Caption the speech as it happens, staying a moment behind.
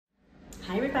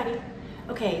Hi everybody.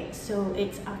 Okay, so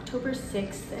it's October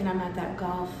 6th and I'm at that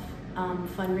golf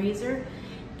fundraiser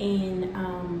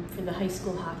for the high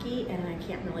school hockey, and I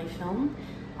can't really film.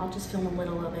 I'll just film a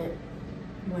little of it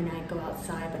when I go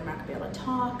outside, but I'm not gonna be able to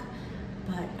talk.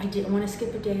 But I didn't want to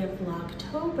skip a day of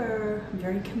vlogtober. I'm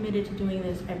very committed to doing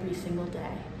this every single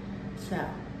day. So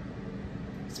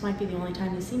this might be the only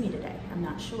time you see me today, I'm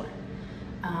not sure.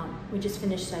 We just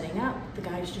finished setting up. The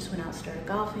guys just went out and started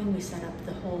golfing. We set up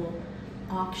the whole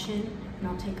auction, and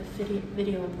I'll take a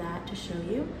video of that to show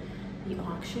you the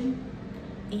auction.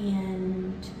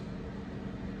 And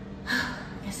I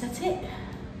guess that's it.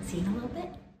 See you in a little bit.